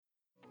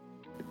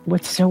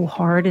what's so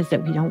hard is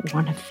that we don't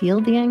want to feel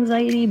the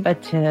anxiety,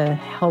 but to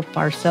help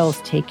ourselves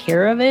take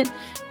care of it,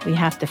 we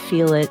have to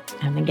feel it.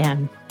 And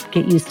again,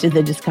 get used to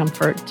the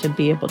discomfort to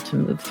be able to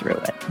move through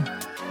it.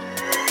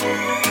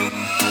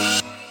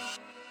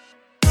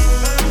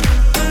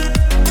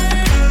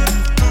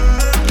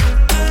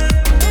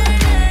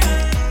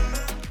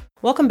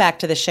 Welcome back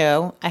to the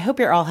show. I hope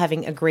you're all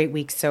having a great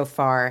week so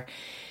far.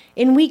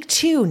 In week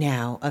 2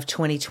 now of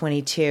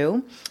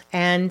 2022.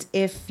 And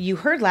if you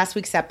heard last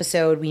week's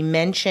episode, I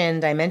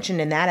mentioned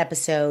in that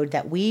episode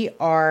that we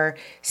are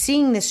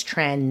seeing this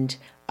trend.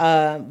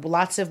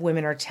 Lots of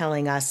women are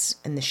telling us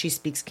in the She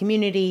Speaks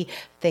community,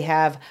 they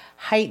have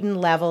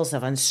heightened levels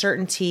of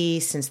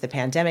uncertainty since the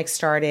pandemic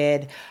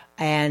started.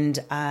 And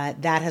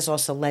that has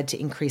also led to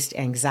increased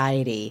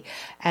anxiety.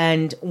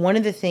 And one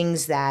of the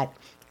things that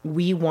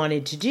we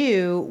wanted to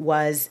do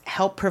was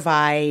help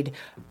provide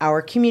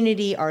our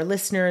community, our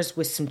listeners,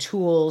 with some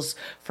tools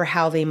for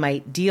how they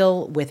might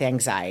deal with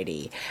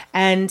anxiety.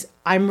 And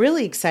I'm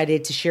really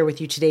excited to share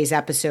with you today's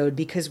episode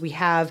because we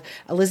have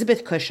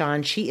Elizabeth Cush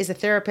on. She is a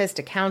therapist,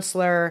 a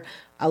counselor,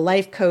 a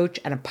life coach,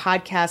 and a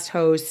podcast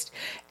host.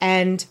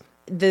 And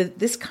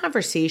this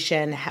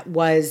conversation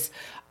was,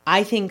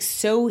 I think,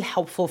 so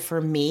helpful for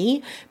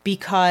me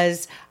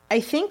because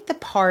I think the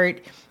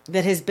part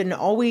that has been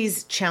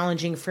always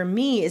challenging for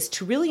me is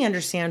to really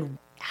understand,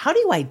 how do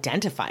you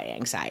identify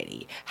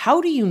anxiety?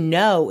 How do you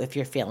know if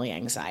you're feeling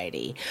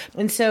anxiety?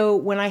 And so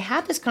when I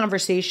had this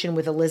conversation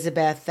with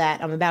Elizabeth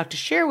that I'm about to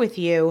share with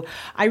you,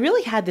 I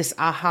really had this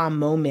aha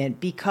moment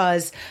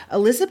because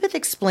Elizabeth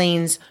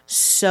explains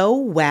so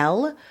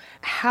well,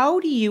 how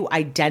do you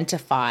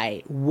identify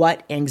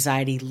what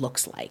anxiety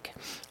looks like?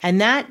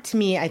 And that to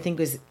me, I think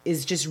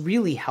is just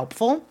really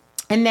helpful.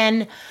 And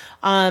then,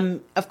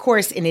 of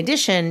course, in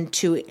addition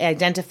to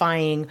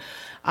identifying,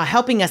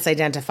 helping us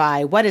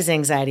identify what does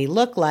anxiety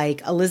look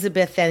like,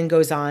 Elizabeth then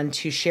goes on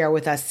to share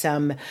with us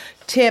some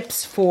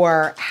tips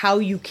for how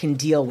you can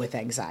deal with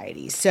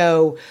anxiety.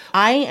 So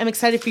I am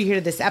excited for you to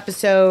hear this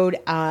episode.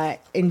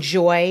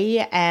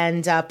 Enjoy,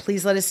 and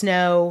please let us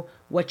know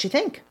what you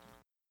think.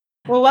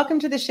 Well,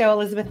 welcome to the show,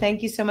 Elizabeth.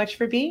 Thank you so much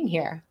for being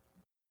here.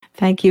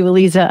 Thank you,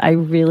 Eliza. I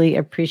really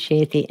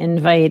appreciate the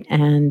invite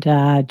and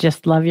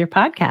just love your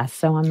podcast.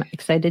 So I'm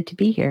excited to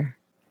be here.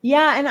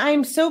 Yeah, and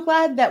I'm so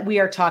glad that we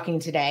are talking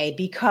today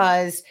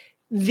because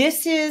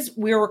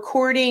we're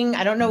recording,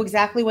 I don't know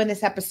exactly when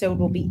this episode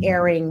will be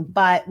airing,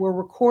 but we're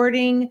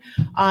recording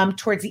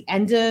towards the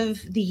end of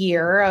the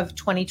year of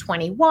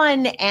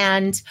 2021.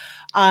 And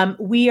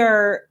we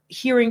are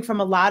hearing from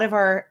a lot of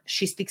our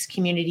She Speaks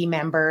community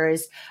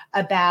members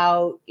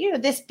about,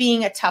 this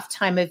being a tough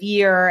time of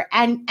year.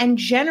 And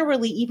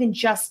generally, even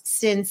just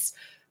since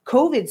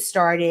COVID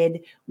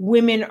started,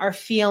 women are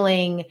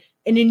feeling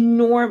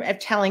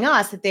telling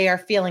us that they are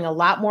feeling a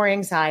lot more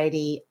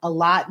anxiety, a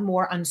lot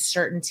more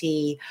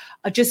uncertainty,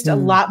 just a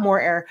lot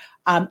more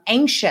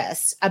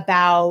anxious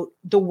about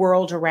the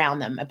world around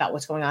them, about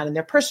what's going on in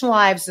their personal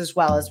lives, as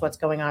well as what's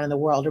going on in the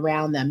world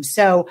around them.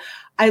 So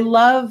I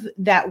love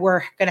that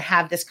we're going to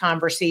have this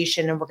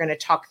conversation and we're going to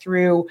talk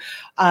through,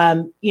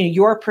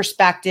 your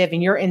perspective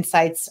and your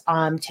insights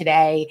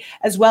today,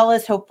 as well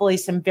as hopefully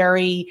some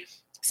very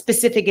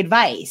specific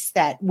advice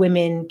that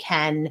women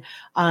can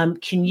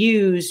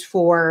use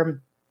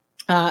for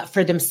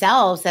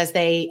themselves as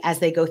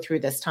they go through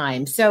this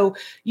time. So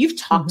you've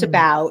talked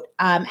about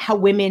how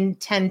women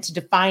tend to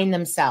define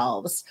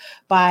themselves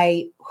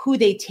by who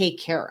they take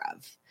care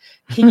of.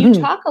 Can you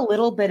talk a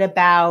little bit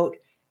about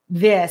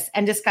this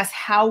and discuss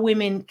how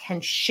women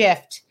can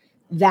shift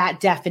that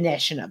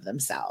definition of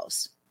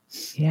themselves?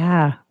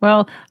 Yeah,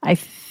 well, I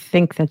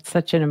think that's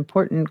such an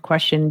important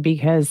question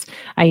because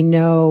I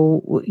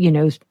know,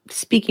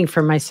 speaking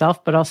for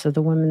myself, but also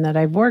the women that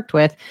I've worked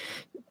with,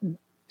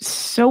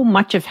 so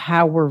much of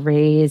how we're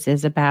raised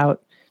is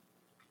about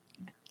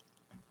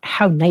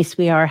how nice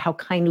we are, how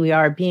kind we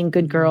are, being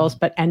good girls.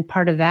 And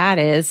part of that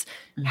is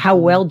how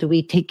well do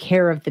we take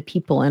care of the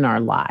people in our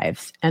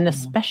lives? And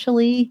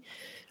especially,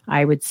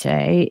 I would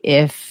say,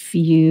 if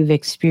you've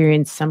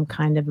experienced some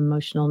kind of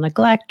emotional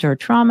neglect or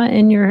trauma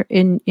in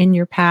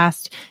your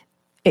past,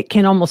 it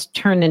can almost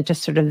turn into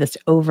sort of this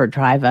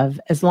overdrive of,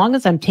 as long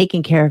as I'm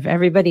taking care of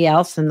everybody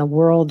else in the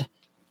world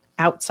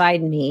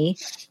outside me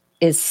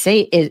is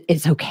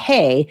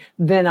okay,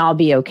 then I'll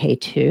be okay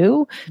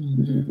too.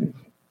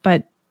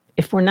 But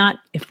if we're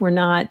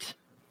not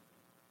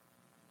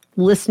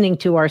listening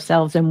to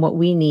ourselves and what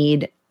we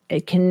need,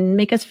 it can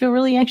make us feel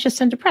really anxious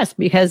and depressed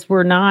because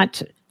we're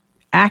not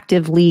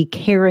actively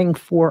caring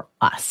for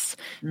us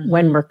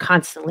when we're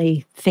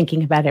constantly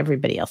thinking about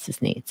everybody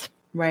else's needs.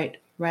 Right.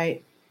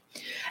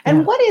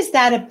 And what is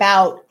that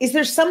about? Is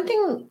there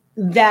something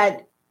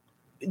that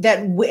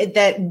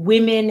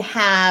women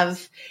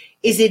have?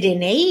 Is it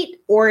innate,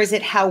 or is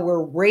it how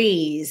we're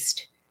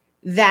raised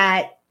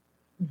that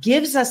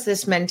gives us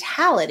this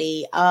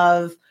mentality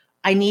of,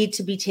 I need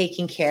to be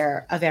taking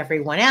care of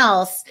everyone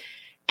else?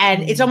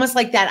 And it's almost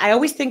like that. I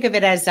always think of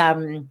it as,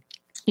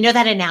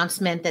 that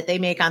announcement that they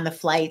make on the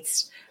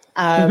flights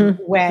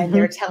when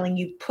they're telling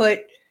you,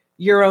 put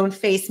your own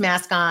face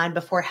mask on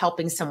before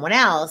helping someone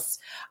else.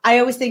 I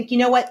always think, you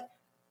know what?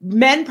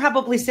 Men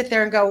probably sit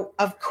there and go,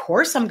 of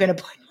course I'm going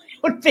to put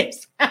my own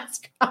face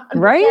mask on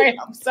before I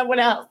help someone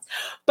else.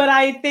 But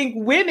I think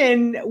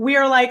women, we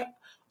are like,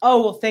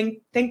 oh, well, thank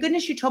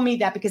goodness you told me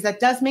that, because that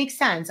does make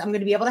sense. I'm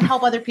going to be able to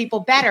help other people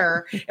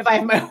better if I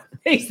have my own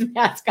face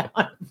mask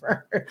on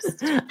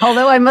first.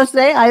 Although I must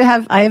say, I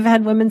have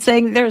had women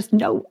saying there's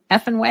no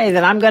effing way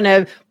that I'm going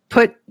to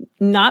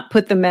not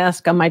put the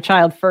mask on my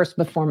child first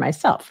before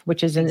myself,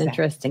 which is an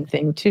interesting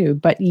thing too.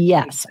 But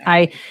yes,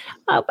 and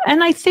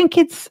I think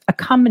it's a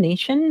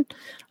combination.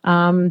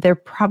 There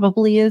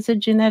probably is a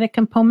genetic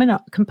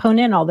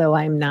component, although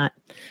I'm not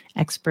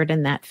expert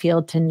in that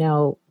field to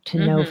know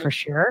for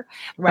sure.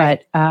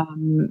 Right.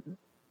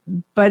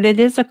 But it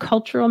is a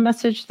cultural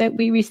message that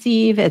we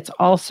receive. It's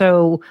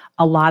also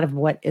a lot of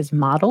what is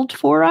modeled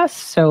for us.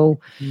 So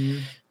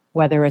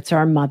whether it's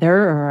our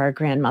mother or our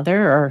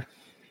grandmother or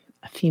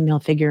a female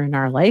figure in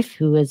our life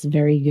who is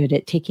very good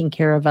at taking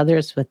care of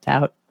others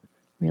without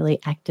really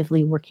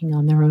actively working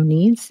on their own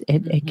needs,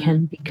 it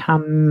can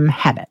become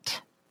habit.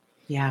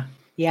 Yeah.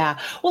 Yeah.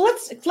 Well,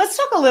 let's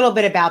talk a little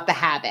bit about the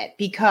habit,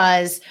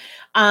 because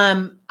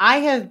I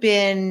have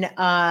been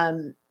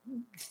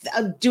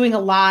doing a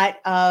lot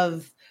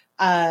of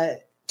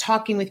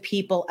talking with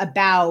people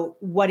about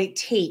what it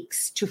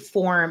takes to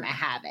form a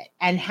habit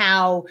and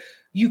how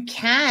you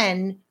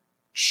can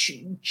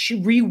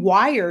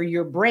rewire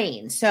your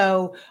brain.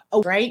 So,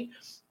 right,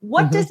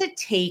 what does it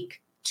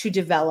take to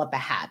develop a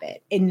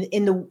habit in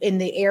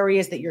the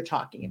areas that you're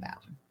talking about?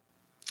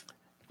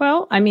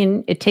 Well, I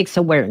mean, it takes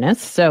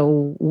awareness.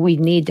 So we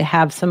need to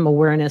have some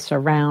awareness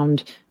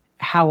around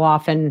how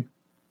often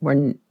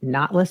we're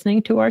not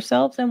listening to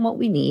ourselves and what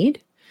we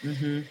need.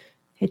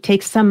 It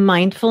takes some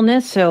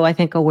mindfulness. So I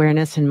think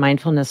awareness and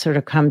mindfulness sort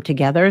of come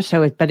together.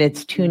 But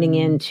it's tuning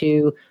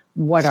into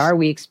what are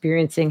we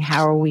experiencing?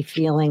 How are we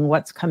feeling?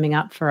 What's coming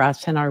up for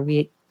us? And are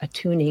we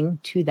attuning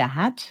to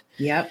that?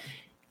 Yep.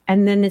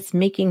 And then it's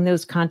making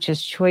those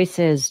conscious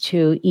choices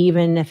to,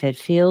 even if it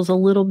feels a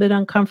little bit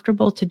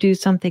uncomfortable, to do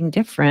something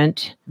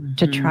different,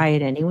 to try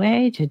it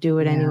anyway, to do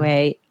it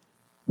anyway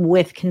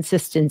with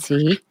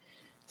consistency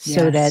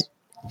so that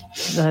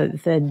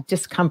the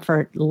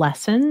discomfort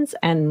lessens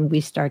and we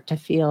start to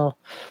feel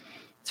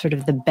sort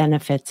of the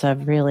benefits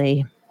of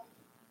really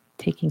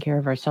taking care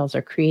of ourselves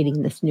or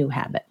creating this new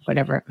habit,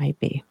 whatever it might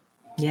be.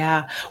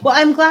 Yeah. Well,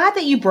 I'm glad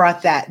that you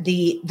brought that,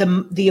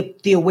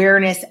 the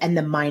awareness and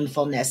the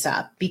mindfulness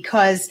up,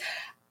 because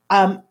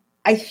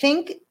I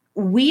think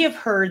we have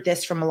heard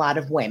this from a lot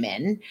of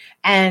women,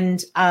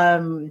 and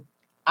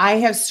I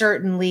have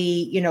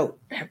certainly,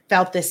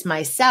 felt this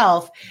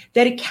myself,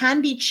 that it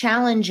can be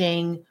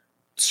challenging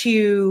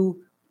to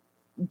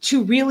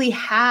really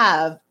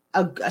have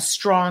a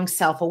strong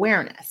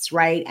self-awareness,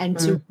 right? And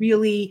to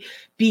really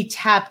be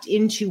tapped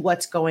into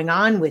what's going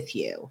on with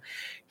you.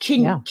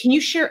 Can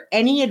you share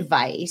any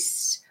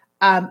advice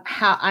on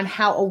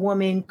how a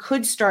woman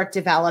could start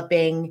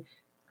developing,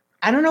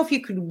 I don't know if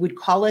you would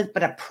call it,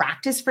 but a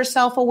practice for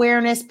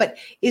self-awareness, but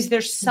is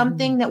there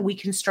something that we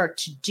can start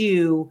to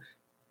do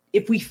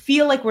if we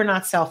feel like we're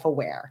not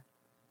self-aware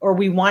or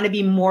we want to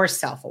be more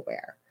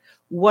self-aware?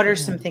 What are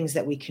some things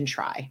that we can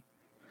try?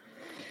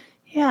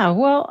 Yeah,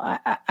 well,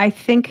 I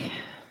think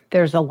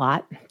there's a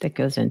lot that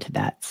goes into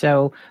that.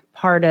 So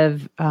part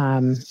of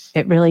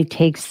it really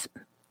takes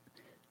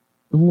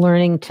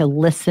learning to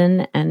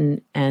listen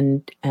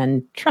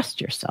and trust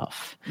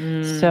yourself.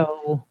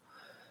 So,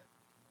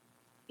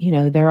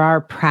 there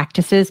are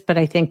practices, but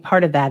I think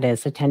part of that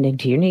is attending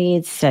to your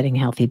needs, setting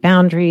healthy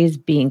boundaries,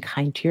 being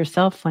kind to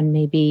yourself when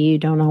maybe you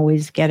don't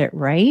always get it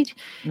right.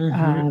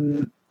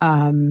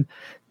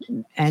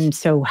 And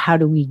so how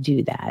do we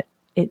do that?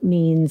 It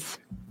means,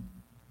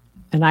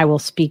 and I will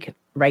speak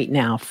right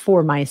now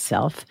for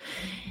myself,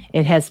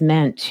 it has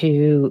meant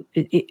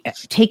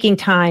taking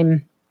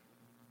time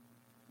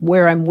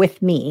where I'm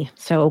with me.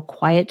 So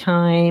quiet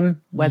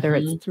time, whether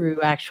it's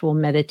through actual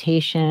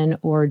meditation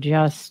or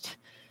just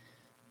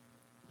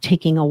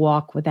taking a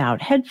walk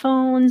without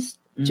headphones,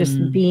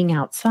 just being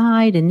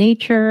outside in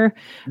nature,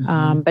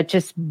 but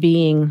just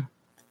being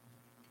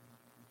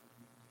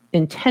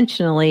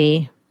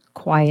intentionally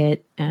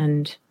quiet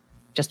and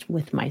just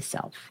with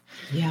myself.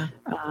 Yeah.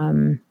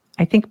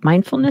 I think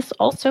mindfulness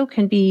also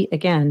can be,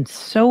 again,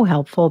 so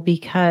helpful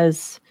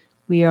because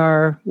we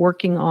are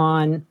working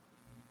on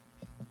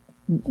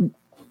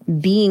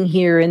being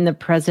here in the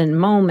present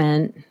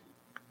moment,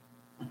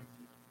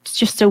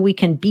 just so we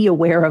can be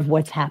aware of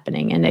what's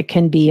happening. And it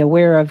can be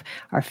aware of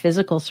our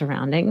physical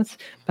surroundings,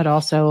 but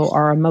also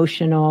our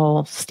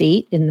emotional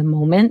state in the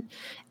moment,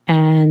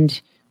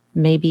 and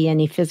maybe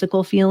any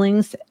physical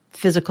feelings,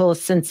 physical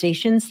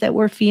sensations that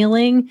we're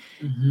feeling,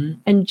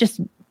 and just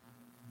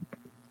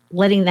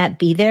letting that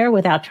be there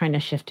without trying to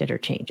shift it or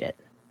change it.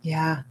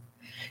 Yeah.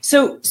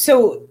 So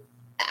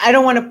I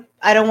don't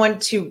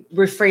want to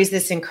rephrase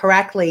this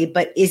incorrectly,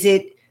 but is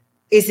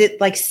it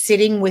like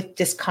sitting with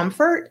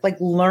discomfort, like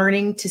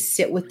learning to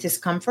sit with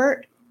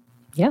discomfort?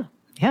 Yeah,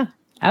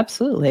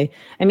 absolutely.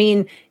 I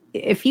mean,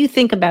 if you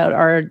think about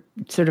our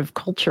sort of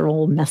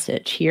cultural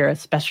message here,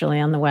 especially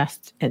on the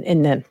West and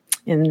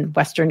in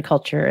Western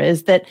culture,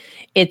 is that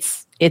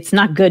it's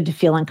not good to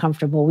feel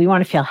uncomfortable. We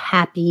want to feel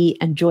happy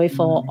and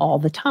joyful all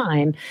the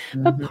time.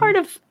 But part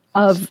of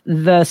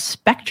the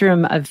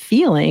spectrum of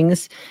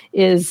feelings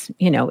is,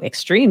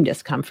 extreme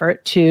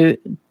discomfort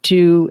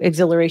to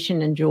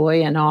exhilaration and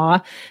joy and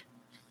awe.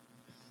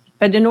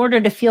 But in order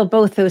to feel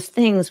both those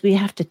things, we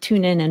have to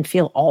tune in and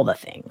feel all the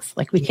things.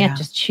 Like we can't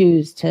just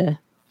choose to,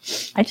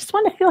 I just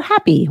want to feel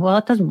happy. Well,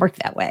 it doesn't work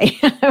that way.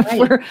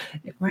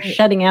 If we're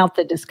shutting out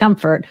the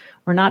discomfort,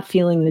 we're not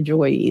feeling the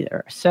joy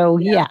either. So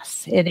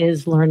yes, it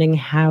is learning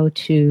how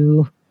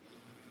to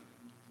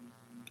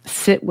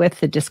sit with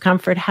the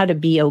discomfort, how to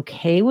be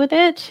okay with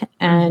it,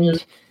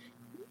 and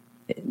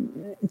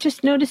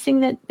just noticing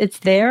that it's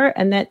there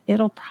and that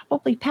it'll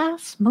probably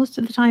pass. Most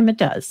of the time it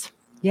does.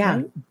 Yeah.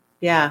 Right?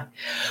 Yeah.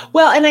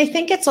 Well, and I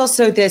think it's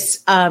also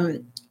this,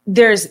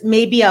 there's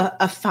maybe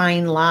a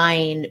fine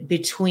line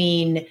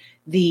between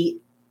the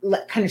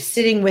kind of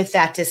sitting with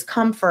that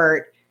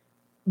discomfort,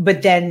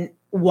 but then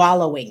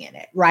wallowing in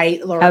it, right?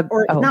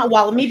 Or not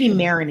wallow, maybe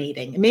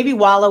marinating. Maybe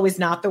wallow is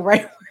not the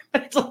right word,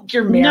 but it's like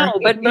you're marinating. No,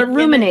 but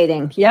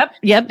ruminating. Yep.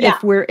 Yeah.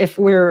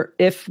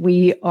 If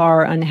we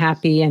are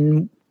unhappy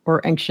and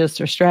or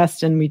anxious or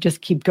stressed and we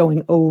just keep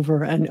going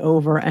over and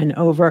over and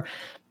over,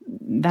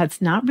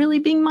 that's not really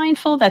being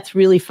mindful. That's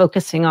really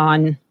focusing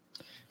on,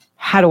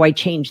 how do I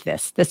change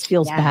this? This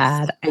feels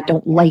bad. I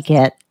don't like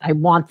it. I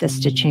want this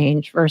to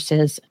change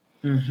versus,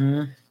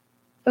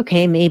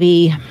 okay,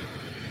 maybe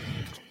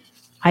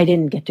I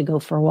didn't get to go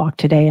for a walk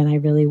today and I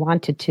really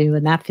wanted to.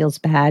 And that feels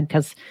bad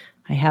because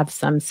I have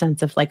some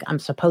sense of like, I'm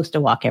supposed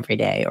to walk every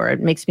day, or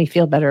it makes me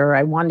feel better, or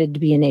I wanted to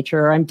be in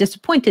nature, or I'm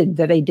disappointed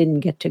that I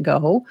didn't get to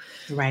go.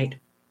 Right.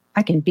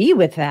 I can be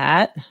with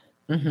that.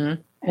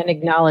 And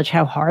acknowledge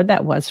how hard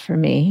that was for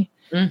me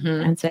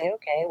and say,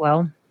 okay,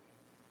 well,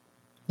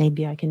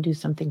 maybe I can do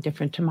something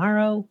different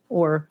tomorrow,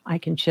 or I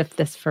can shift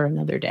this for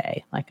another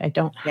day. Like I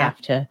don't have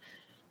to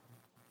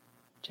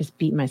just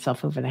beat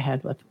myself over the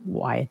head with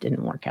why it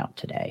didn't work out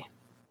today.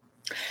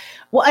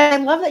 Well, I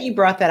love that you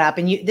brought that up.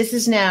 And this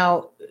is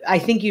now, I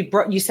think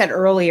you said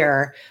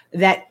earlier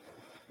that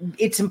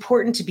it's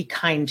important to be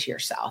kind to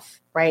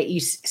yourself, right?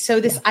 So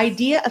this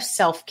idea of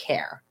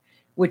self-care,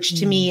 which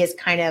to me is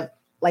kind of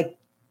like,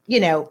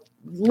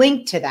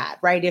 linked to that,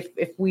 right?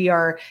 If we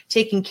are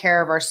taking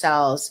care of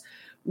ourselves,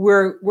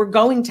 we're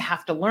going to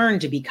have to learn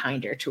to be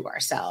kinder to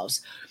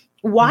ourselves.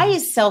 Why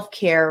is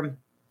self-care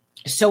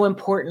so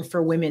important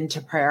for women to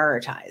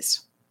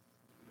prioritize?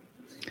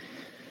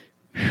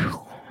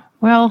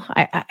 Well,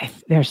 I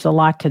there's a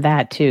lot to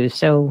that too.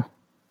 So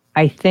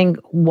I think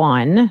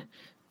one,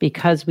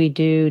 because we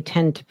do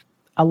tend to,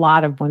 a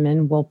lot of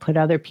women will put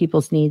other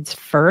people's needs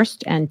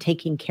first and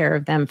taking care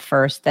of them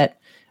first, that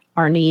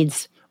our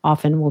needs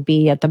often will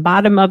be at the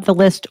bottom of the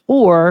list,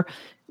 or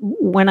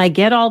when I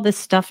get all this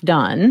stuff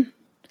done,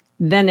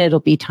 then it'll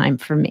be time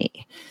for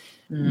me.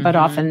 But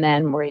often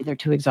then we're either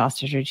too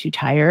exhausted or too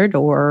tired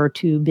or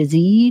too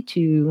busy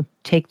to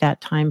take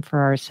that time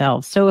for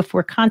ourselves. So if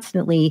we're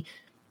constantly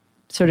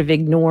sort of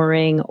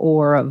ignoring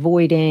or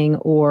avoiding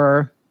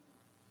or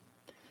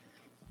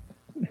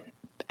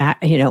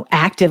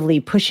actively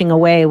pushing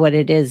away what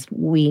it is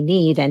we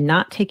need and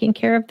not taking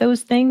care of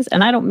those things,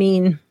 and I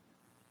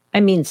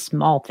mean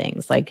small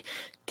things like,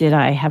 did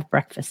I have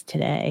breakfast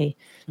today?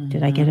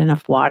 Did I get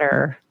enough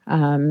water?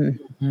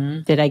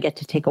 Did I get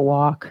to take a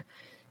walk?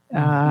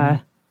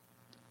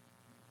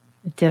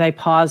 Did I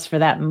pause for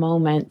that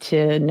moment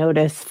to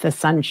notice the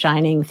sun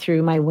shining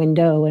through my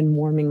window and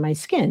warming my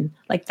skin?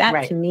 Like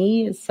that to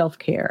me is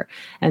self-care.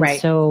 And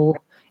so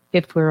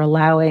if we're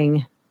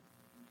allowing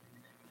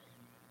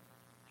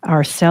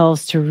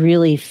ourselves to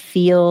really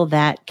feel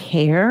that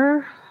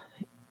care,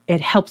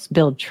 it helps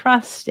build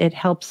trust. It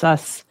helps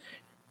us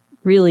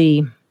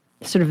really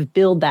sort of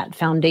build that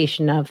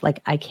foundation of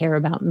like, I care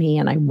about me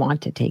and I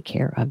want to take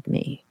care of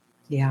me.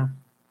 Yeah.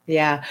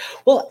 Yeah.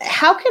 Well,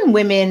 how can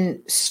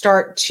women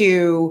start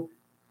to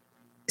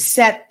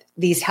set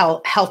these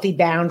healthy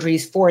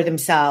boundaries for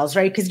themselves,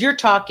 right? Because you're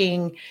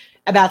talking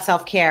about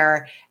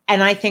self-care.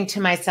 And I think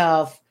to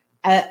myself,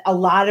 a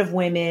lot of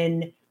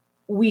women,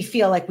 we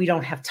feel like we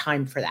don't have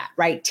time for that,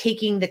 right?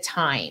 Taking the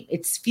time.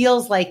 It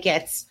feels like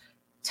it's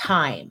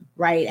time,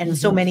 right? And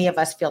so many of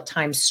us feel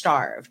time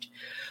starved.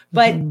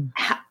 But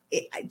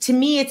to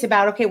me, it's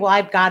about, okay, well,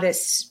 I've got to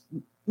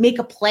make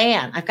a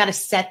plan. I've got to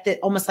set that,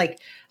 almost like,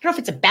 I don't know if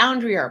it's a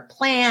boundary or a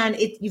plan.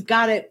 You've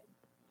got to,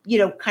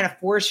 kind of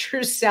force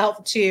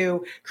yourself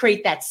to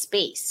create that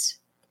space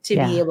to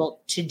be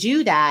able to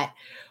do that.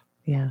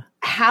 Yeah.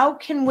 How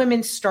can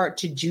women start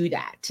to do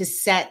that, to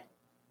set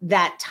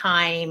that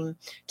time,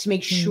 to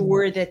make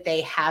sure that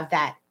they have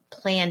that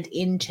planned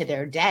into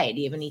their day?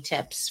 Do you have any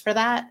tips for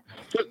that?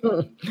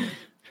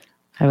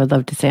 I would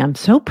love to say I'm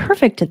so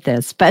perfect at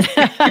this, but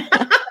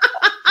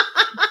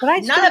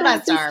But none of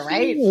us are,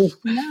 right?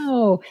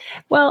 No.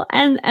 Well,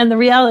 and the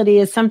reality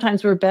is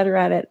sometimes we're better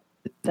at it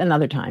than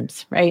other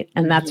times, right?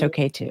 And that's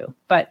okay too.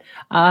 But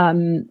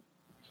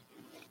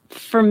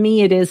for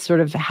me, it is sort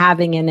of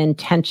having an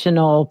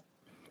intentional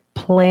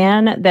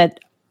plan that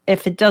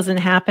if it doesn't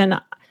happen,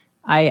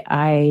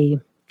 I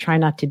try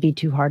not to be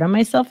too hard on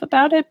myself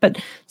about it. But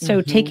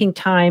so taking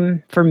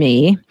time for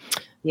me,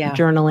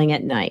 journaling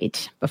at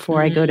night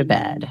before I go to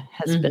bed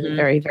has been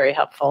very, very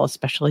helpful,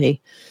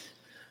 especially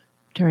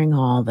during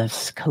all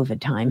this COVID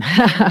time,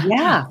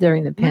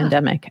 during the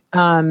pandemic.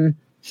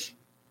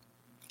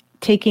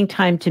 Taking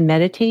time to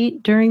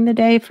meditate during the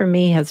day for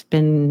me has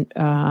been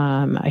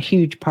a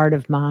huge part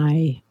of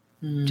my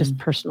just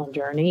personal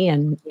journey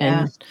and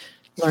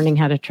learning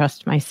how to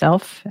trust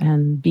myself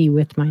and be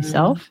with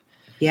myself.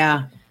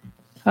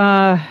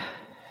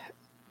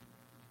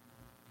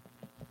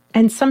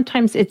 And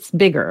sometimes it's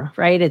bigger,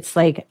 right? It's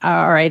like,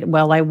 all right,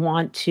 well, I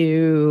want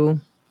to,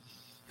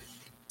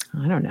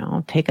 I don't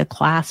know, take a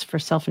class for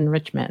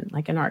self-enrichment,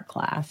 like an art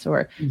class,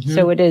 or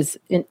so it is,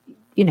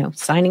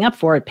 signing up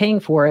for it, paying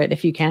for it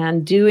if you can,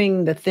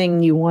 doing the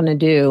thing you want to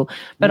do,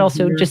 but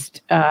also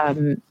just,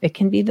 it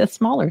can be the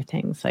smaller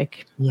things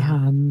like,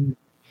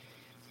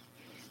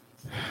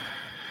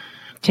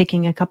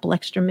 taking a couple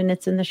extra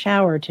minutes in the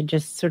shower to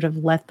just sort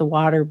of let the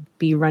water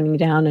be running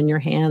down on your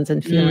hands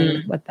and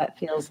feeling what that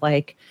feels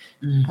like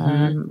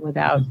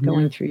without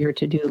going through your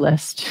to-do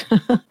list.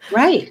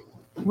 Right.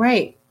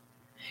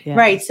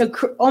 So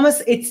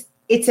almost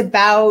it's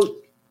about,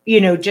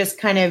 just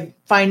kind of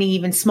finding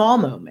even small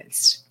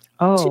moments.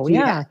 Oh,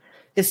 yeah. That.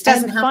 This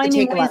doesn't have to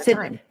take a lot of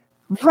time.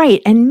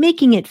 Right. And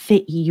making it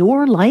fit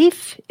your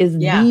life is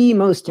the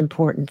most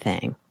important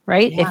thing,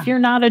 right? If you're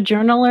not a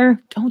journaler,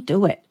 don't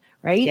do it.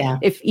 Right. Yeah.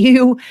 If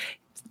you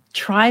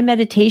try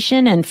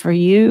meditation and for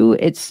you,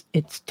 it's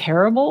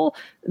terrible,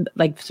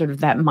 like sort of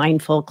that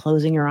mindful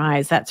closing your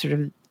eyes, that sort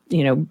of,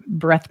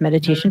 breath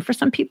meditation. For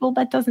some people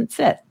that doesn't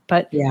sit,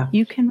 but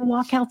you can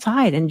walk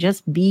outside and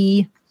just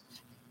be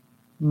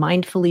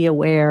mindfully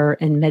aware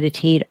and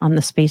meditate on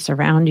the space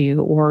around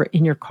you or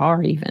in your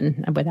car,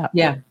 even without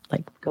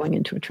like going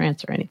into a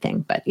trance or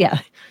anything. But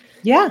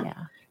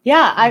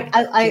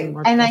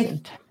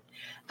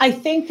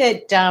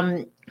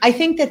I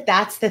think that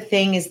that's the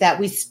thing is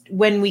that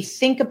when we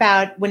think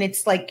about when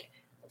it's like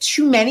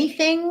too many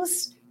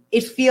things,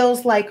 it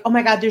feels like, oh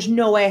my God, there's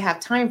no way I have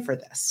time for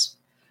this.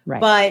 Right.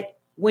 But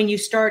when you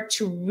start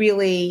to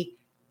really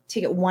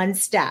take it one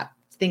step,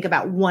 think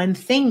about one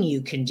thing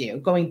you can do,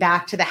 going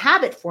back to the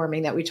habit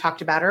forming that we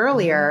talked about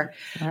earlier.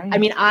 Right. I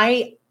mean,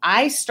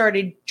 I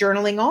started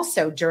journaling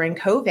also during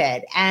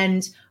COVID,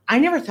 and I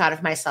never thought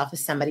of myself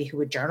as somebody who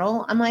would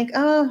journal. I'm like,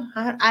 oh,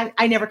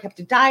 I never kept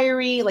a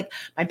diary. Like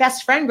my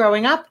best friend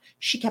growing up,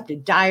 she kept a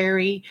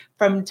diary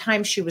from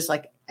time she was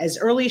like as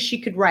early as she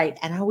could write.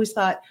 And I always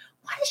thought,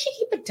 why does she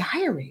keep a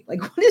diary?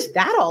 Like, what is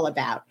that all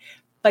about?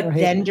 But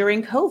then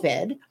during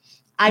COVID,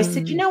 I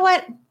said, you know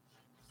what?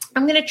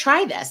 I'm going to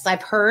try this.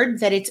 I've heard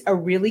that it's a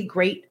really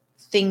great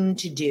thing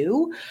to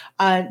do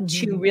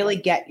to really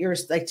get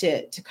yours, like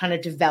to kind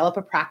of develop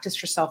a practice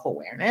for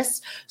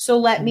self-awareness. So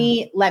let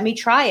me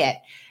try it.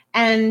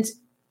 And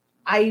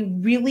I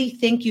really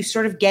think you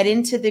sort of get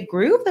into the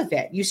groove of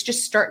it. You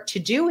just start to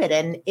do it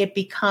and it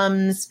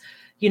becomes,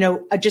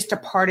 just a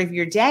part of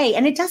your day.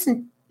 And it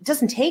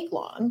doesn't take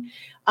long.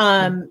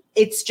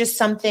 It's just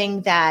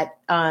something that,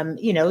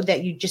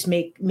 that you just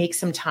make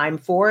some time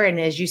for. And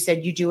as you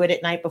said, you do it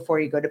at night before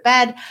you go to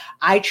bed.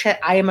 I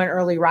am an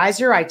early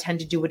riser. I tend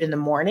to do it in the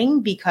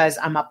morning because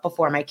I'm up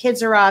before my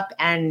kids are up.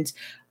 And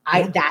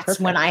that's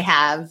when I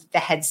have the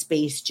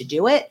headspace to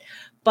do it.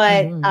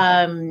 But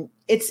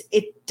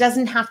it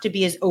doesn't have to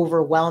be as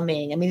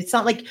overwhelming. I mean, it's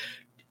not like,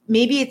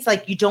 maybe it's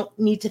like you don't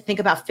need to think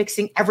about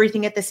fixing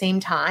everything at the same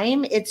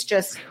time. It's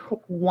just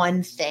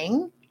one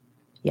thing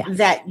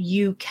that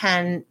you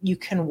can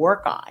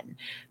work on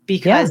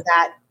because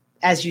that,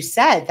 as you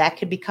said, that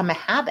could become a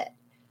habit.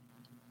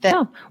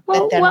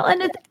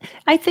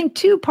 I think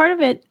too, part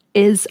of it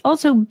is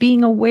also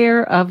being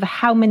aware of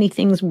how many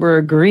things we're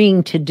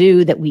agreeing to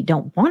do that we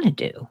don't want to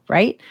do,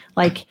 right?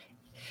 Like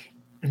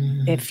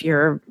if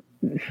you're,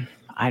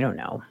 I don't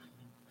know,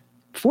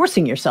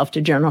 forcing yourself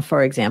to journal,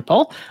 for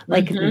example,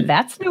 like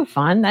that's no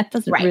fun. That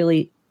doesn't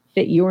really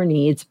fit your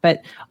needs,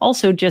 but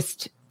also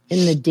just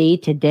in the day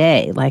to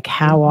day, like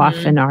how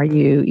often are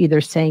you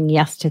either saying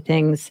yes to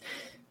things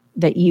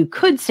that you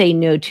could say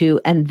no to,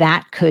 and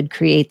that could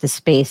create the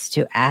space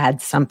to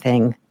add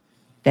something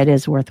that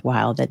is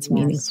worthwhile, that's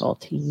meaningful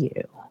to you.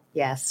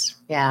 Yes.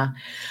 Yeah.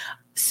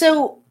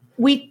 So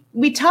we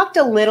talked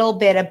a little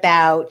bit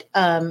about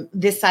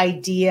this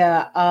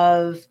idea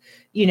of,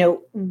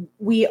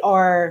 we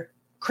are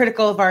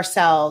critical of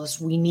ourselves.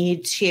 We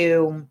need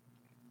to,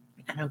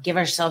 give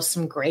ourselves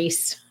some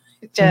grace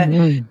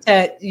to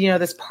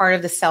this part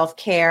of the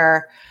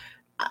self-care.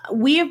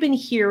 We have been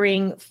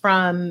hearing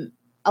from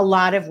a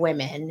lot of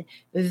women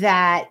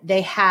that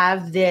they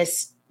have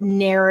this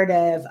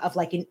narrative of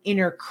like an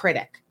inner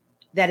critic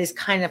that is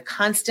kind of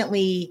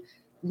constantly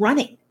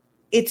running.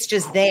 It's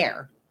just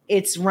there.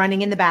 It's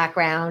running in the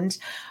background.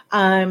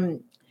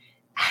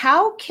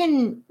 How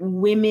can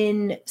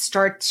women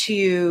start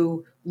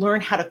to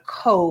learn how to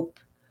cope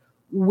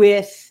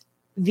with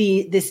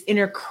this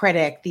inner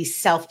critic, these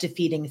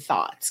self-defeating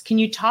thoughts. Can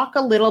you talk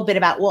a little bit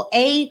about, well,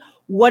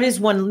 what is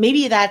one,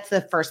 maybe that's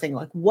the first thing,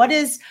 like what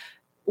does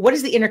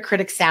the inner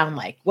critic sound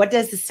like? What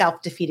does the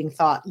self-defeating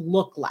thought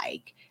look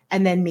like?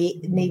 And then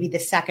maybe the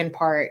second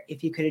part,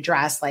 if you could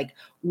address, like,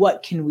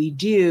 what can we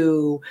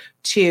do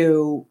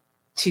to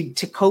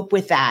cope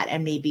with that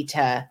and maybe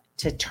to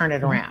turn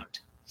it around?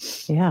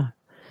 Yeah.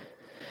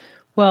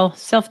 Well,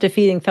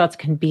 self-defeating thoughts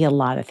can be a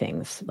lot of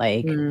things,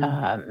 like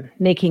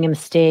making a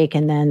mistake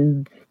and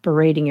then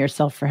berating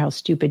yourself for how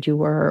stupid you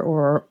were,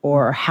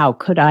 or how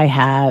could I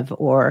have,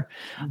 or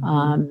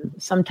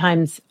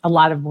sometimes a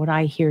lot of what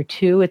I hear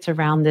too, it's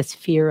around this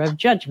fear of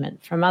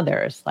judgment from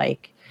others.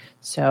 Like,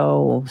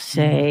 so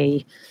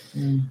say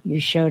you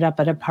showed up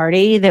at a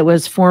party that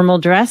was formal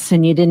dress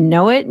and you didn't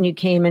know it, and you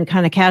came in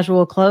kind of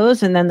casual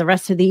clothes, and then the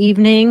rest of the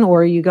evening,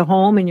 or you go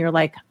home and you're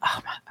like, oh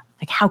my,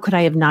 like, how could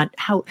I have not,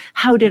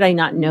 how did I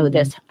not know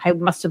this? I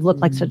must have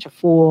looked like such a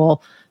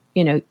fool,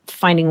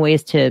 finding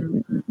ways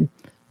to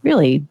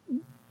really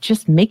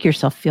just make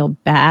yourself feel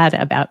bad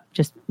about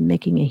just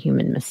making a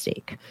human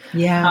mistake.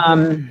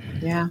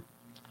 Yeah.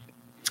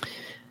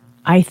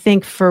 I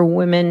think for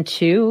women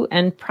too,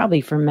 and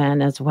probably for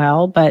men as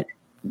well, but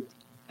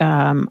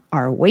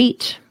our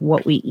weight,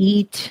 what we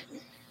eat,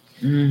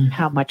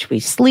 how much we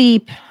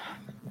sleep,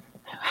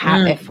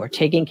 if we're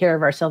taking care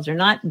of ourselves or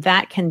not,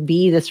 that can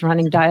be this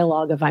running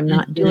dialogue of I'm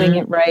not doing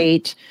it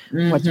right.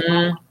 What's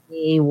wrong with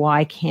me?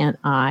 Why can't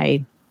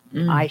I?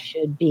 I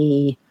should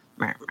be.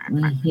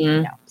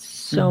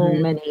 So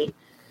many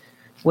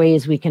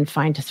ways we can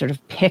find to sort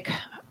of pick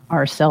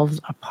ourselves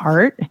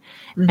apart,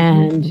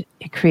 and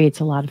it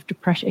creates a lot of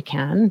depression. It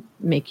can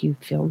make you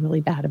feel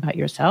really bad about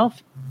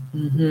yourself,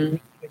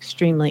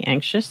 extremely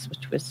anxious,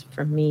 which was,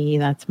 for me,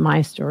 that's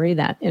my story.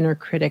 That inner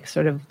critic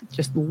sort of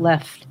just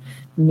left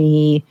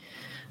me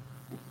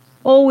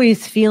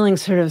always feeling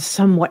sort of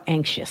somewhat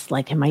anxious.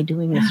 Like, am I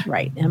doing this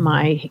right? Am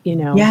I,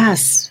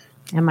 Yes.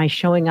 Am I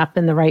showing up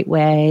in the right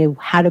way?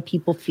 How do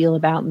people feel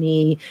about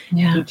me?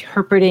 Yeah.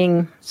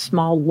 Interpreting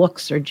small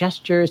looks or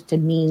gestures to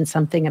mean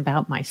something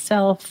about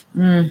myself.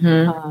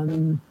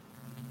 And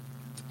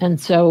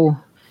so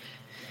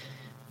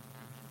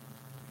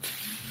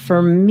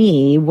for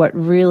me, what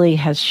really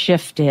has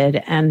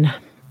shifted, and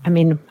I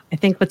mean, I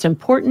think what's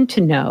important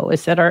to know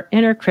is that our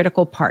inner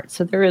critical part,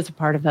 so there is a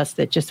part of us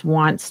that just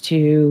wants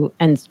to,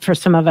 and for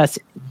some of us,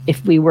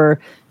 if we were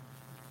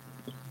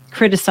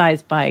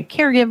criticized by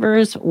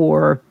caregivers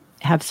or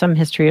have some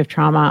history of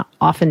trauma,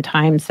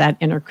 oftentimes that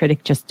inner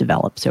critic just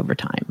develops over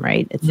time,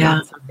 right? It's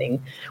not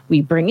something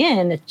we bring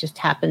in. It just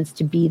happens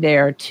to be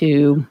there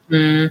to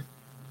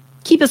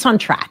keep us on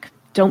track.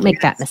 Don't make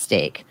that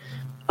mistake.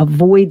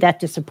 Avoid that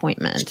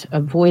disappointment.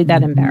 Avoid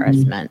that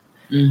embarrassment.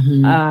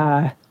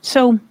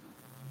 So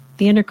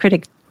the inner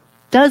critic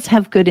does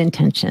have good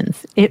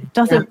intentions. It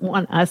doesn't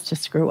want us to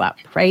screw up,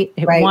 right?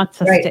 It wants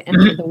us to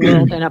enter the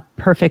world in a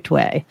perfect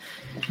way.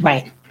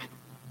 Right.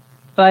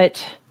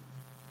 But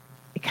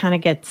it kind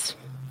of gets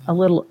a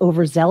little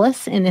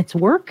overzealous in its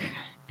work.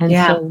 And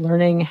so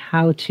learning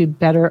how to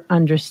better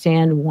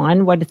understand,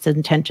 one, what its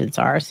intentions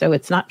are. So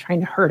it's not trying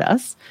to hurt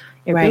us.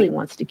 It really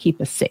wants to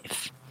keep us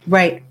safe.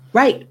 Right.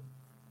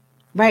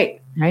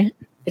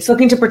 It's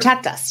looking to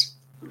protect us.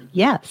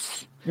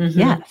 Yes.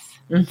 Yes.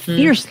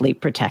 Fiercely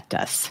protect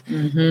us,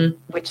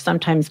 which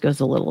sometimes goes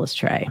a little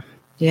astray.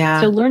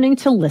 Yeah. So learning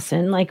to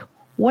listen, like,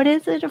 what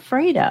is it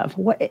afraid of?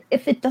 What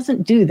if it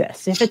doesn't do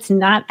this? If it's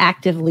not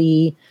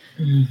actively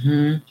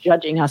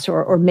judging us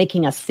or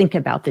making us think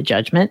about the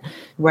judgment,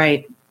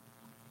 right?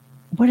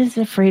 What is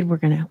it afraid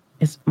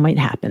might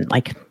happen?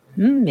 Like,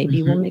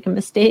 maybe we'll make a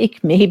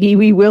mistake. Maybe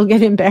we will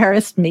get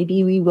embarrassed.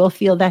 Maybe we will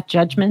feel that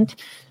judgment.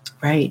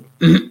 Right.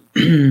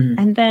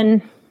 And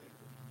then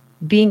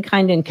being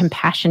kind and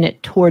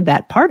compassionate toward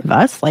that part of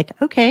us, like,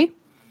 okay,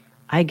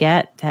 I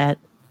get that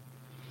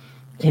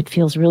it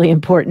feels really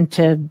important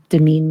to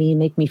demean me,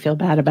 make me feel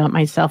bad about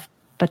myself,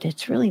 but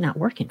it's really not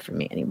working for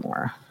me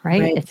anymore,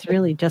 right? It's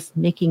really just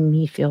making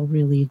me feel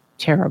really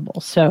terrible.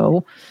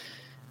 So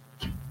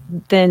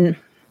then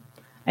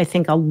I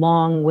think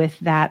along with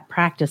that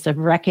practice of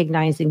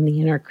recognizing the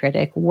inner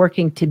critic,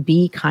 working to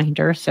be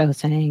kinder, so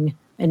saying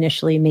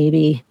initially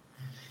maybe,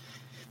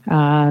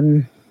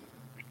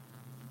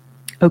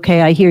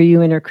 okay, I hear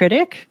you, inner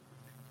critic,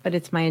 but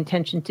it's my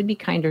intention to be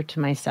kinder to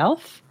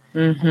myself.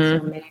 And so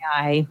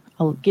may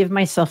I'll give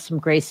myself some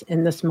grace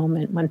in this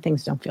moment when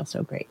things don't feel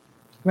so great.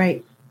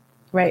 Right.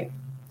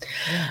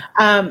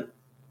 I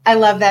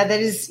love that.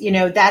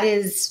 That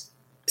is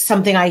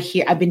something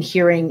I've been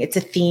hearing. It's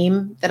a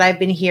theme that I've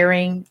been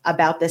hearing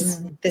about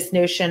this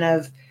notion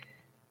of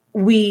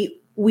we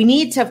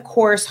need to, of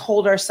course,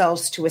 hold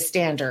ourselves to a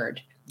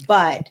standard,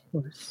 but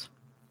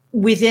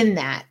within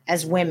that,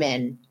 as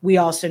women, we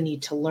also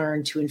need to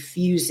learn to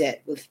infuse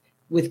it with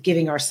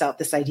giving ourselves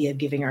this idea of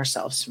giving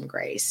ourselves some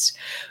grace.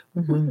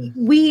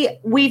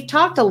 We've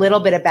talked a little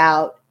bit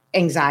about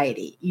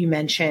anxiety. You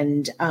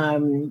mentioned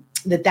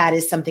that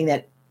is something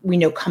that we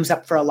know comes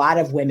up for a lot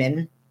of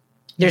women.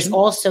 There's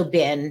also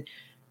been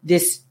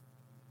this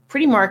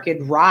pretty marked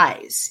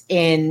rise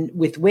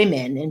with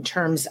women in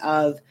terms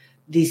of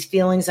these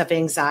feelings of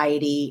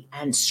anxiety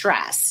and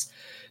stress.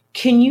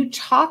 Can you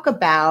talk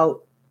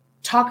about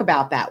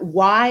that?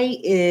 Why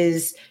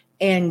is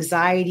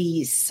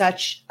anxiety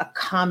such a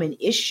common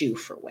issue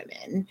for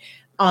women?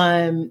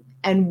 And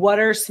what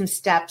are some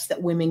steps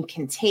that women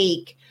can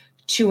take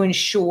to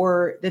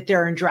ensure that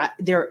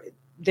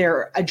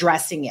they're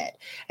addressing it?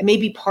 And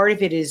maybe part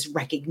of it is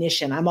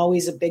recognition. I'm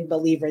always a big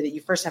believer that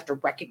you first have to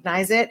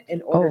recognize it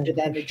in order to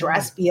then be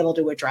able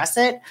to address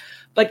it.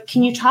 But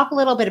can you talk a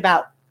little bit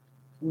about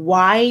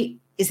why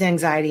is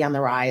anxiety on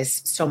the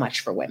rise so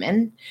much for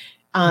women?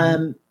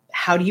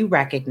 How do you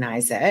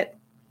recognize it?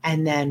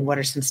 And then what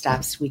are some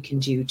steps we can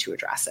do to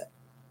address it?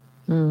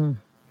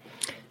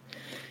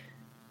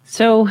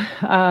 So,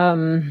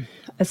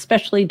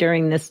 especially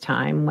during this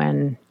time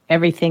when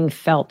everything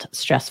felt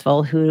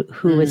stressful,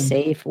 who is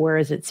safe? Where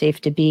is it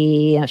safe to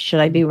be? Should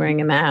I be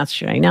wearing a mask?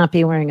 Should I not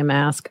be wearing a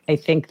mask? I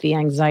think the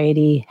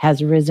anxiety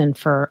has risen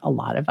for a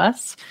lot of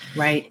us.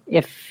 Right.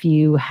 If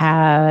you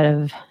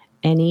have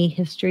any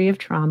history of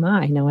trauma,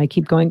 I know I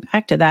keep going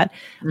back to that.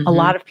 A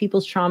lot of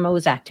people's trauma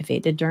was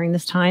activated during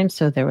this time.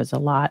 So there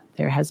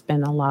has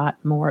been a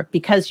lot more,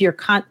 because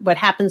what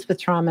happens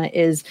with trauma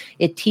is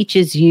it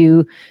teaches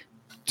you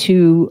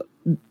to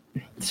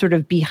sort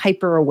of be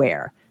hyper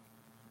aware.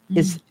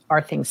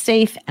 Are things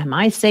safe? Am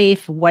I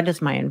safe? What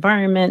is my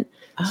environment?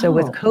 So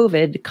with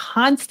COVID,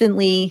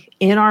 constantly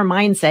in our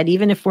mindset,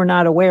 even if we're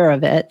not aware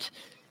of it,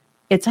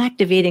 it's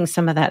activating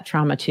some of that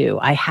trauma too.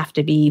 I have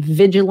to be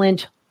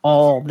vigilant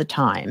all the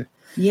time.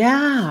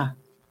 Yeah.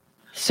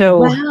 So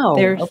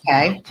there's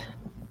okay. That.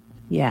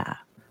 Yeah.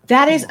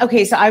 That is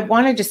okay. So I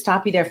wanted to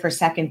stop you there for a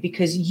second,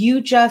 because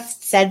you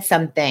just said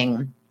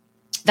something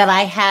that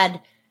I had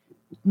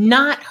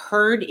not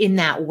heard in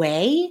that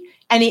way.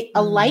 And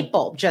a light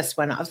bulb just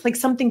went off. Like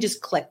something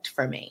just clicked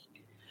for me.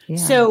 Yeah.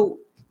 So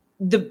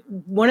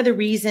one of the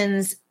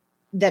reasons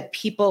that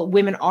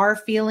women are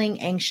feeling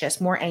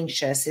more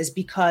anxious is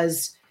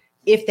because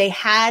if they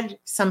had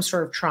some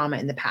sort of trauma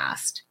in the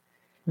past,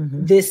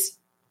 this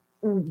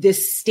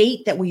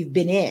state that we've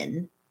been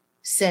in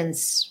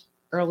since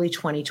early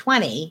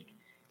 2020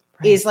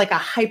 is like a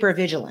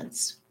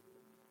hypervigilance.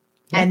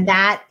 Yep. And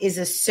that is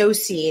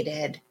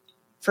associated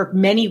for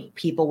many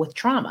people with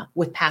trauma,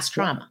 with past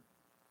trauma.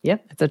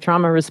 Yep. It's a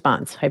trauma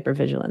response,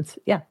 hypervigilance.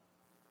 Yeah.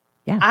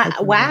 Yeah.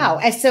 Wow.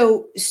 And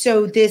so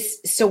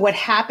what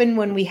happened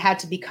when we had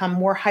to become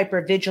more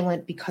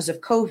hypervigilant because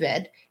of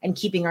COVID and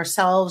keeping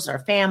ourselves, our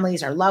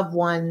families, our loved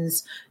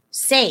ones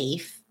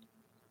safe,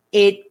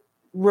 it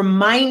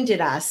reminded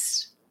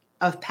us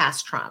of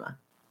past trauma.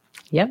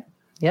 Yep.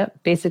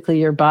 Basically,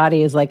 your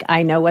body is like,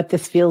 I know what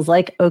this feels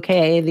like.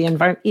 Okay. The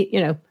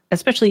environment,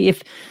 especially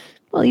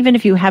even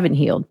if you haven't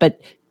healed,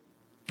 but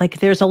like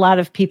there's a lot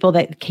of people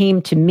that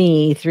came to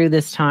me through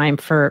this time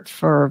for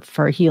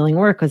healing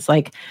work, was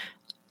like,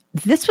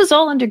 this was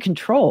all under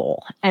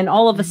control. And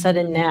all of a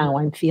sudden now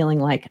I'm feeling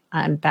like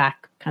I'm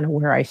back kind of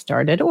where I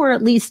started, or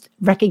at least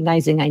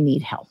recognizing I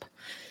need help.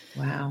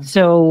 Wow.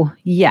 So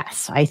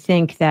yes, I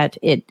think that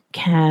it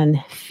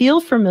can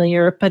feel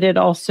familiar, but it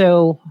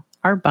also,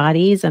 our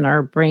bodies and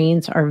our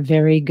brains are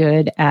very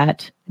good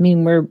at, we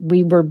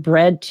were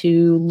bred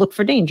to look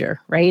for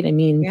danger, right?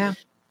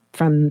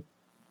 From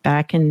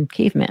back in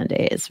caveman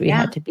days, we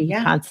had to be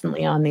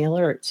constantly on the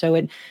alert. So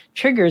it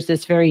triggers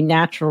this very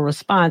natural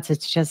response.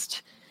 It's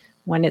just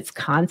when it's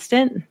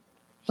constant,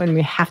 when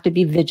we have to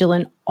be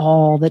vigilant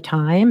all the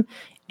time,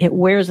 it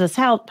wears us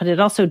out, but it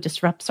also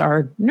disrupts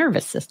our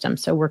nervous system.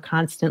 So we're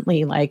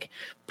constantly like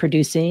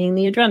producing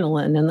the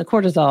adrenaline and the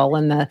cortisol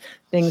and the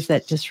things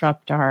that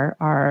disrupt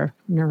our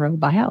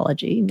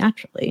neurobiology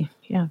naturally.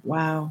 Yeah.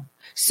 Wow.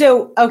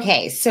 So,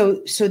 okay.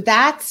 So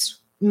that's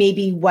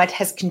maybe what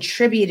has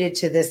contributed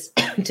to this,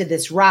 to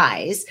this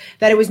rise,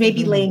 that it was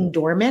maybe laying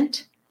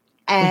dormant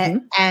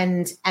and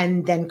then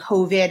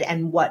COVID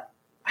and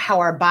how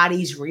our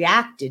bodies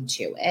reacted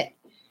to it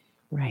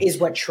is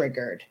what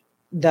triggered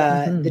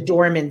the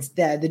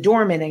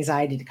dormant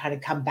anxiety to kind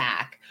of come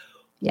back.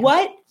 Yeah.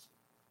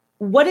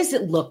 What does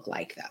it look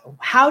like though?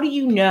 How do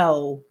you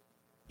know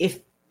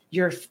if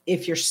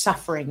you're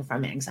suffering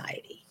from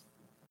anxiety?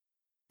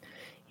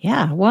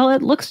 Yeah, well,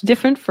 it looks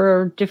different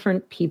for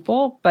different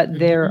people, but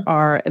there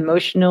are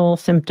emotional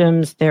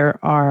symptoms, there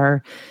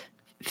are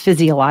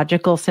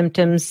physiological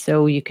symptoms,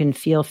 so you can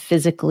feel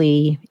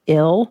physically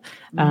ill.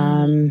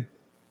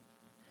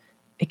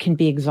 It can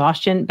be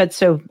exhaustion,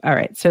 but all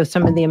right. So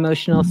some of the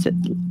emotional,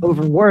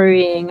 over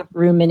worrying,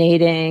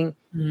 ruminating,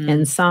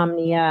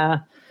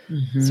 insomnia.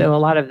 So a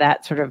lot of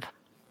that sort of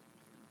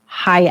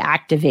high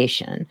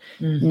activation,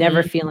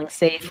 never feeling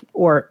safe,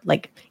 or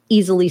like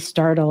easily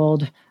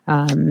startled.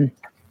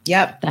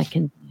 That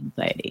can be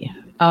anxiety.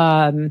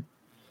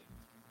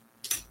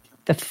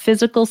 The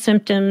physical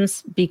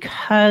symptoms,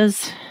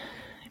 because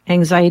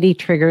anxiety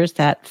triggers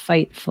that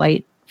fight,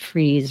 flight,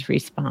 freeze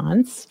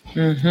response.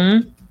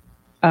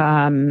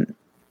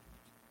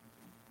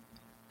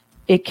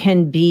 It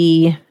can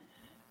be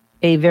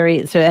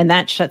and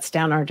that shuts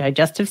down our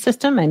digestive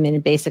system. I mean,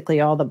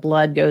 basically all the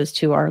blood goes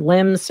to our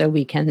limbs so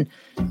we can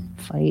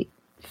fight,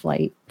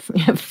 flight,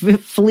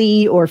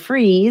 flee, or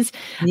freeze.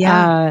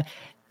 Yeah.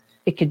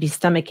 It could be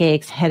stomach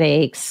aches,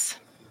 headaches,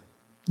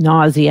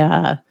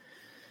 nausea,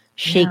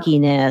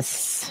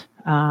 shakiness,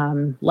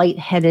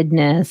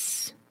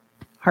 lightheadedness,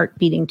 heart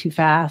beating too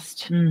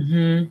fast.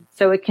 Mm-hmm.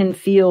 So it can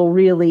feel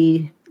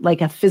really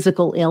like a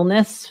physical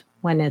illness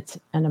when it's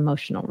an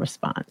emotional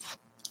response.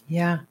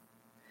 Yeah.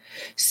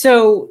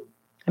 So,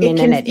 I mean,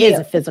 and it is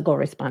a physical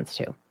response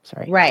too.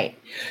 Sorry. Right.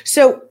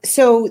 So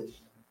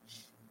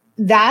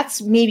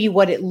that's maybe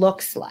what it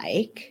looks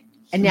like.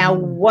 And now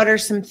what are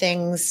some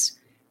things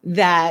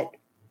that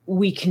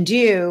we can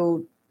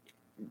do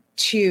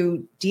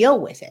to deal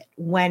with it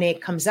when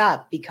it comes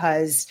up?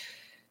 Because,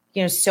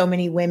 so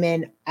many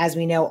women, as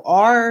we know,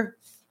 are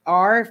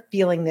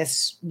feeling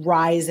this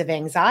rise of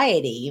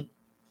anxiety.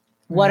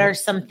 What are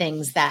some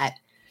things that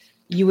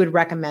you would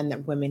recommend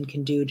that women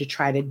can do to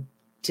try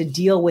to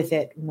deal with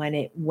it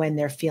when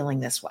they're feeling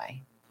this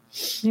way?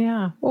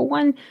 Yeah. Well,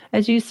 one,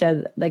 as you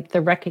said, like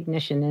the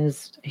recognition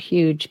is a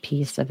huge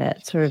piece of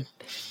it. Sort of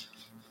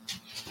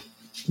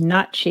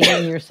not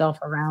shaming yourself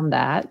around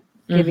that,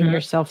 giving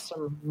yourself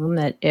some room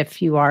that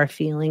if you are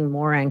feeling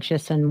more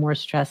anxious and more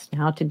stressed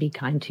now, to be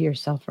kind to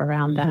yourself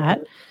around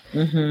that.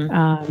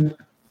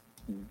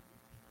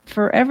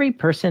 For every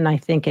person, I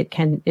think it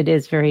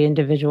is very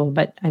individual,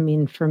 but I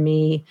mean, for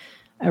me,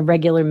 a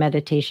regular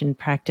meditation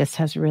practice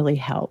has really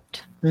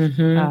helped.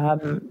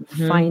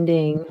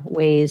 Finding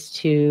ways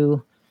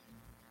to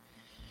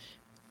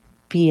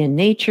be in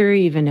nature,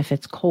 even if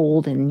it's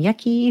cold and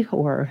yucky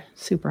or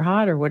super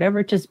hot or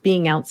whatever, just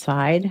being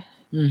outside.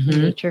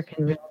 Nature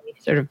can really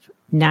sort of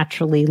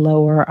naturally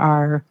lower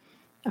our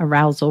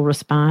arousal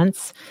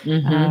response.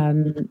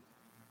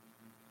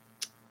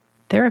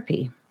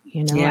 Therapy,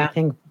 I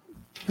think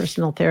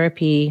personal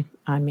therapy,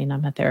 I mean,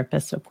 I'm a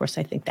therapist, so of course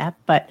I think that,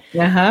 but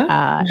it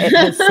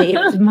has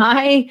saved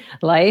my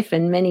life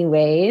in many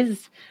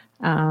ways.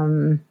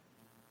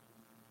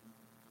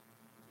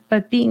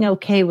 But being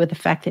okay with the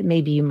fact that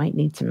maybe you might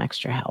need some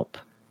extra help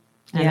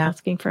and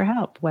asking for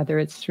help, whether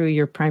it's through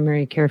your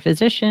primary care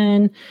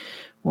physician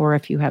or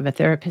if you have a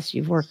therapist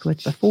you've worked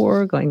with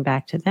before, going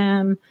back to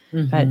them.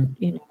 But,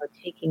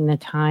 taking the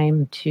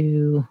time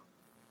to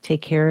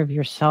take care of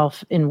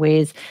yourself in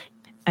ways,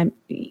 and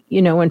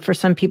for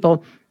some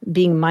people,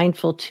 being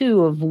mindful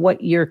too of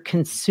what you're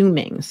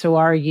consuming. So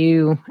are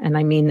you, and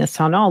I mean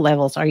this on all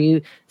levels, are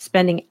you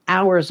spending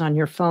hours on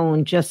your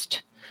phone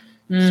just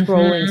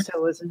scrolling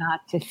so as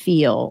not to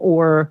feel,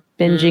 or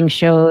binging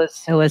shows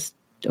so as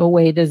a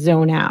way to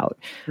zone out,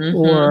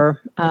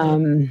 or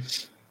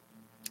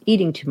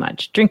eating too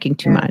much, drinking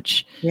too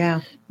much,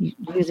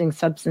 using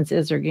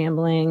substances or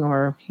gambling,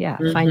 or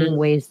finding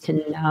ways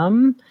to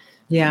numb.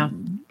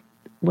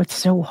 What's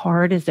so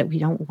hard is that we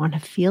don't want to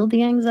feel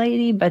the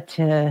anxiety, but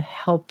to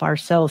help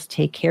ourselves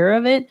take care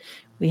of it,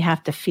 we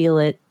have to feel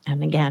it.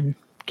 And again,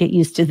 get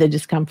used to the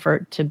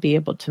discomfort to be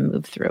able to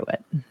move through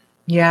it.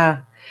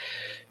 Yeah.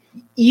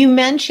 You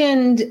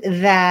mentioned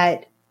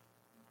that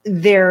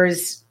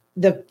there's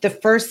the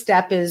first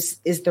step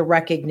is the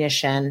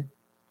recognition,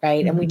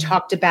 right? And we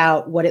talked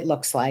about what it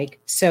looks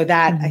like. So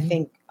that I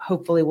think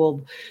hopefully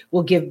will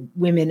give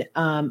women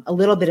a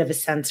little bit of a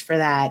sense for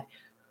that.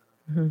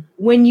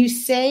 When you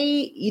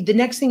say, the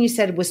next thing you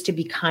said was to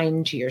be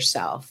kind to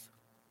yourself.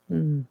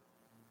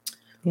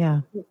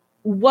 Yeah.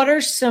 What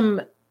are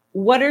some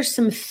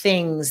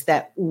things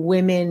that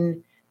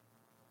women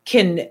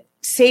can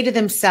say to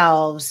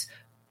themselves,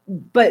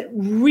 but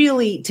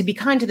really to be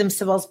kind to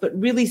themselves, but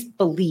really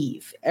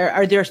believe?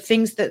 Are there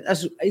things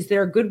is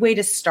there a good way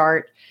to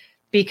start?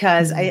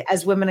 Because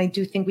as women, I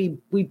do think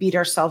we beat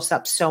ourselves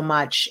up so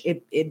much.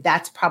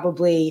 That's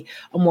probably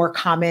a more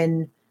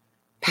common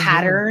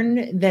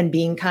pattern than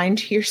being kind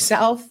to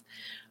yourself.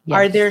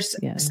 Are there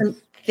some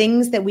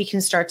things that we can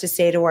start to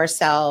say to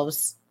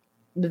ourselves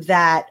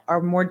that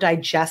are more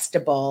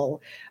digestible,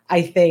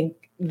 I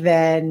think,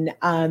 than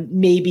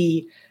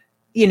maybe,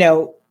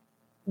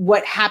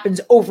 what happens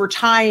over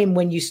time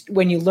when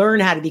you learn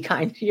how to be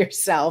kind to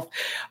yourself?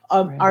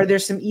 Are there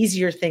some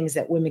easier things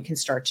that women can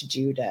start to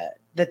do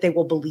that they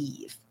will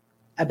believe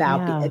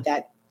about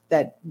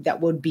that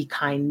would be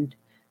kind,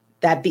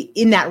 that be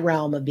in that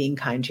realm of being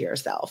kind to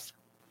yourself?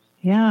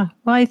 Yeah.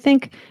 Well, I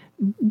think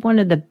one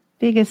of the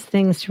biggest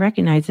things to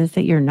recognize is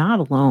that you're not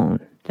alone,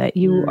 that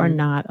you are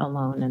not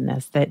alone in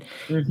this, that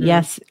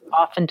yes,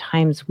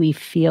 oftentimes we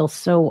feel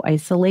so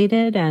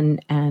isolated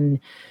and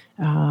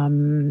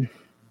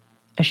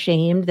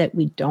ashamed that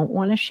we don't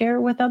want to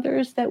share with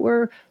others that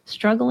we're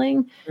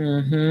struggling.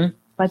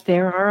 But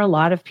there are a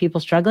lot of people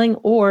struggling,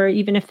 or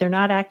even if they're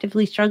not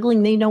actively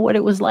struggling, they know what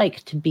it was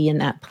like to be in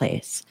that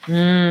place.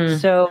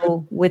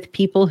 So with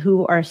people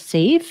who are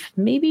safe,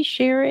 maybe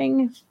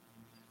sharing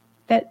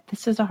that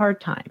this is a hard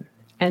time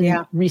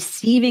and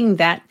receiving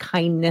that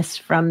kindness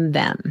from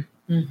them.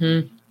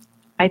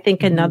 I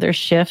think another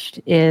shift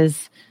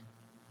is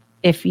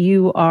if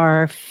you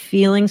are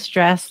feeling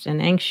stressed and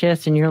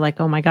anxious and you're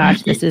like, oh my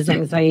gosh, this is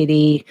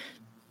anxiety,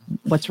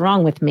 what's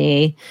wrong with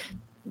me.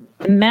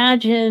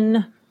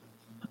 Imagine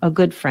a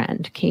good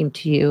friend came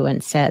to you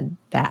and said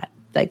that,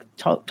 like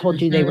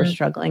told you they were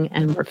struggling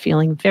and were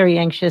feeling very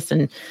anxious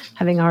and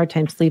having a hard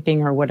time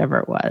sleeping or whatever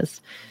it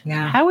was.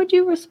 Yeah. How would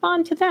you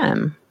respond to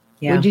them?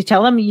 Yeah. Would you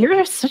tell them,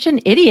 you're such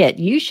an idiot,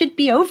 you should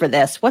be over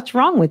this, what's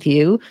wrong with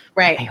you?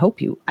 Right. I hope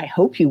you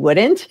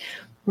wouldn't.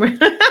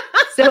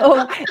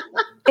 So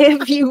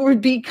if you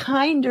would be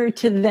kinder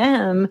to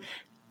them,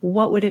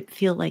 what would it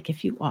feel like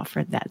if you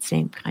offered that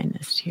same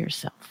kindness to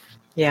yourself?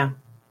 Yeah.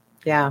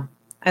 Yeah.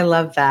 I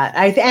love that.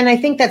 I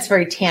think that's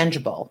very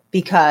tangible,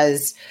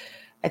 because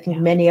I think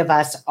many of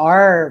us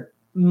are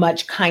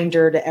much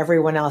kinder to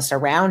everyone else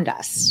around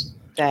us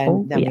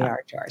than we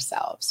are to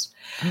ourselves.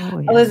 Oh,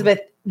 yeah.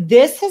 Elizabeth,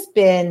 this has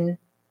been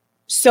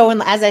so,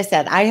 as I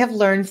said, I have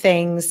learned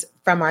things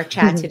from our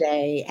chat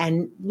today,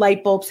 and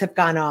light bulbs have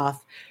gone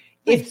off.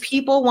 Nice. If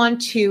people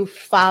want to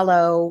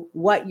follow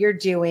what you're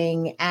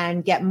doing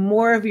and get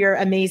more of your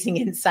amazing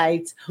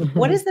insights,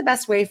 what is the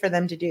best way for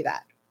them to do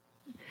that?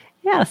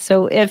 Yeah.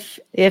 So if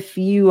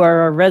you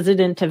are a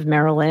resident of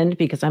Maryland,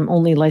 because I'm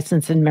only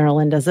licensed in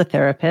Maryland as a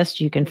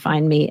therapist, you can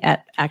find me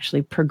at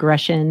actually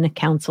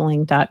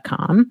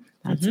progressioncounseling.com.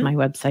 That's my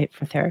website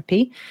for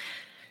therapy.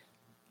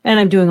 And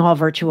I'm doing all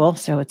virtual,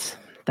 so it's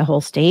the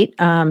whole state.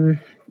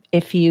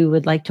 If you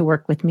would like to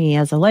work with me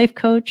as a life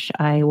coach,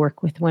 I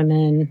work with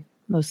women,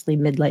 mostly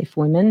midlife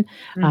women,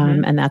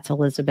 and that's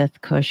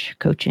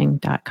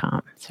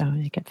elizabethcushcoaching.com. So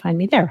you can find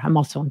me there. I'm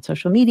also on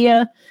social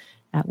media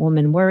at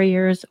Woman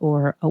Warriors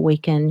or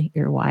Awaken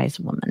Your Wise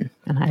Woman.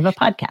 And I have a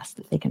podcast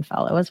that they can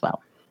follow as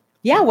well.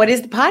 Yeah. What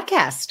is the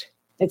podcast?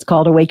 It's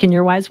called Awaken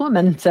Your Wise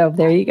Woman. So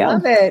there you go.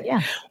 Love it.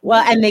 Yeah.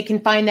 Well, and they can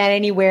find that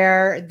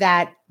anywhere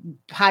that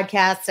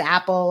podcasts,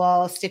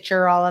 Apple,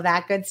 Stitcher, all of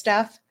that good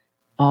stuff.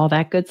 All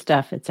that good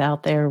stuff. It's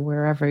out there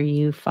wherever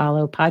you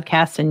follow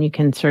podcasts, and you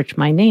can search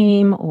my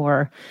name,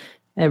 or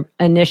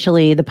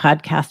initially the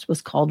podcast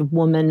was called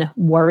Woman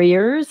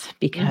Warriors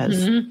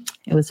because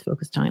it was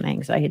focused on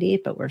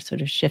anxiety, but we're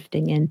sort of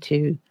shifting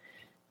into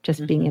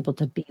just being able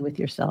to be with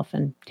yourself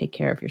and take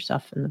care of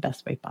yourself in the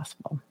best way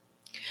possible.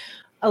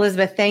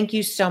 Elizabeth, thank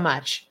you so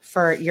much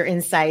for your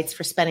insights,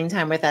 for spending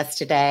time with us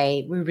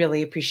today. We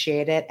really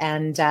appreciate it,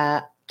 and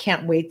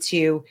can't wait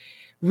to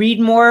read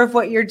more of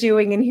what you're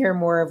doing and hear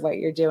more of what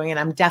you're doing. And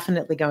I'm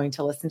definitely going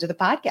to listen to the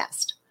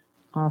podcast.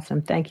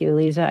 Awesome. Thank you,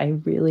 Lisa. I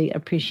really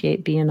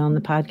appreciate being on the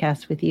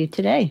podcast with you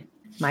today.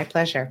 My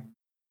pleasure.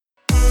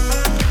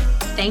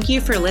 Thank you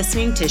for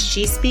listening to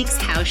She Speaks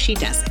How She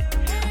Does It.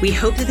 We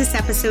hope that this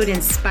episode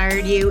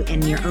inspired you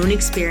in your own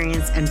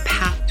experience and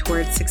path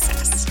towards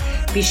success.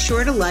 Be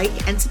sure to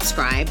like and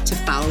subscribe to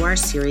follow our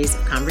series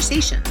of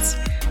conversations.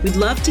 We'd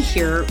love to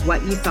hear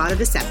what you thought of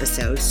this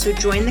episode, so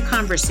join the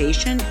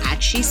conversation at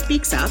She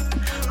Speaks Up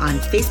on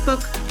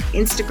Facebook,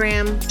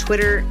 Instagram,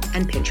 Twitter,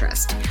 and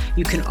Pinterest.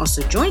 You can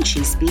also join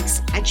She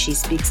Speaks at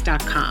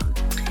shespeaks.com.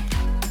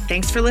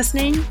 Thanks for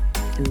listening,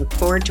 and look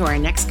forward to our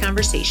next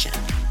conversation.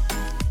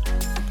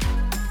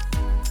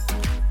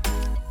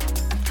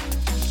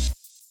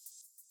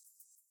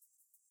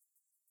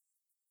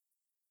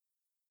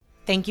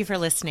 Thank you for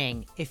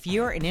listening. If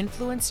you're an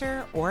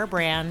influencer or a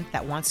brand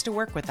that wants to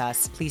work with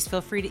us, please feel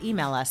free to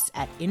email us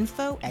at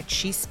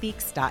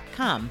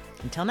info@shespeaks.com.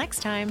 Until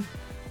next time.